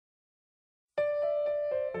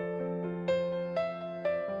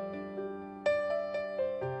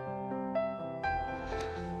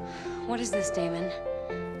What is this, Damon?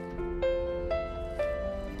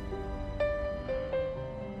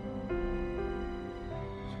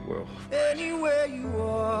 Well, anywhere you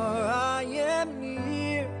are, I am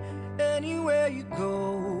near. Anywhere you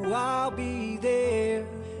go, I'll be there.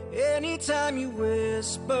 Anytime you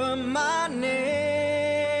whisper my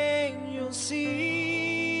name, you'll see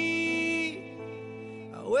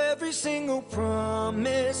how every single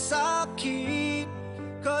promise I'll keep.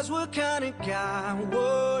 'Cause what kind of guy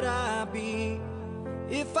would I be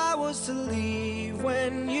if I was to leave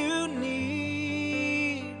when you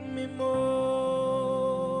need me most?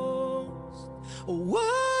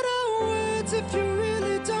 What are words if you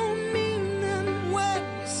really don't mean them when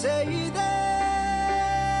you say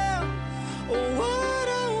them? What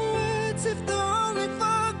are words if they're only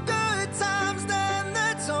for good times, then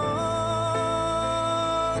that's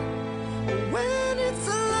all? When it's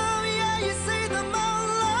love, yeah, you say them all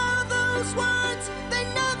loud. Those words, they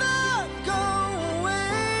never go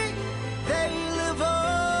away. They live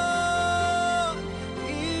on,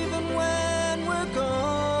 even when we're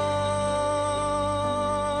gone.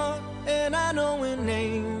 And I know an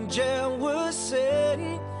angel was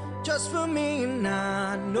sent just for me, and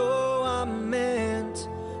I know I'm meant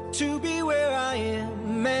to be where I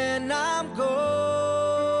am, and I'm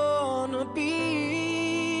gonna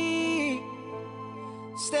be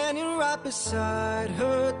standing right beside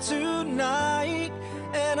her tonight,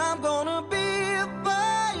 and I'm gonna be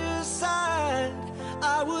by her side.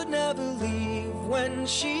 I would never leave when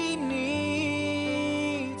she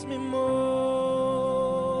needs me most.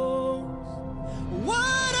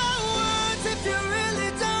 What are words if you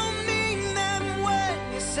really don't mean them when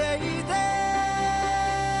you say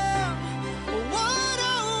them? What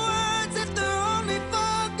are words if they're only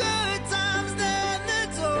for good times, then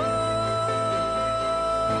that's all?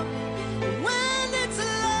 When it's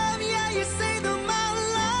love, yeah, you say them out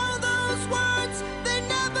loud. Those words, they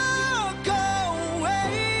never go away.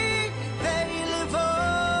 They live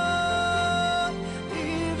on,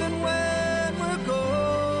 even when we're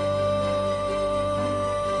gone.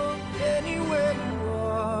 Anywhere you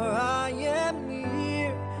are, I am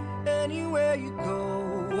near. Anywhere you go,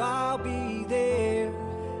 I'll be there.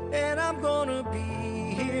 And I'm gonna be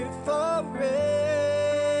here forevermore.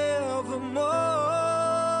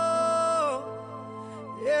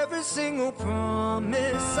 Every single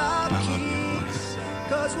promise I'll keep.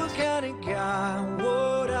 'Cause what kind of guy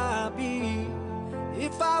would I be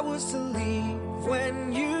if I was to leave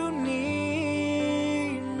when you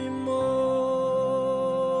need me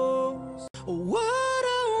most? What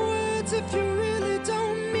are words if you really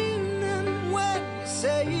don't mean them when you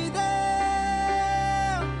say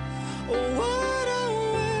them? What are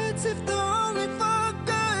words if they're only for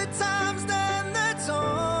good times, then that's all?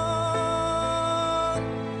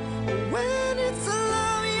 When it's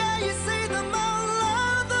love, yeah, you say them out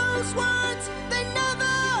loud. Those words, they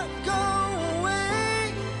never go away.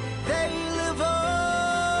 They live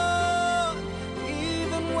on,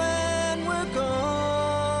 even when we're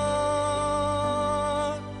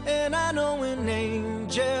gone. And I know an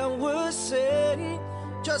angel was sent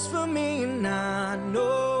just for me, and I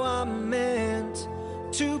know I'm meant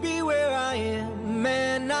to be where I am,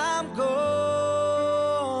 and I'm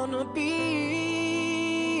gonna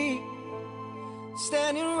be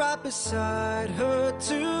standing right beside her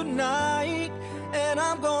tonight, and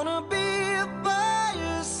I'm gonna be by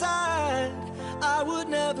her side. I would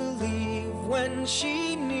never leave when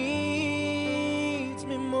she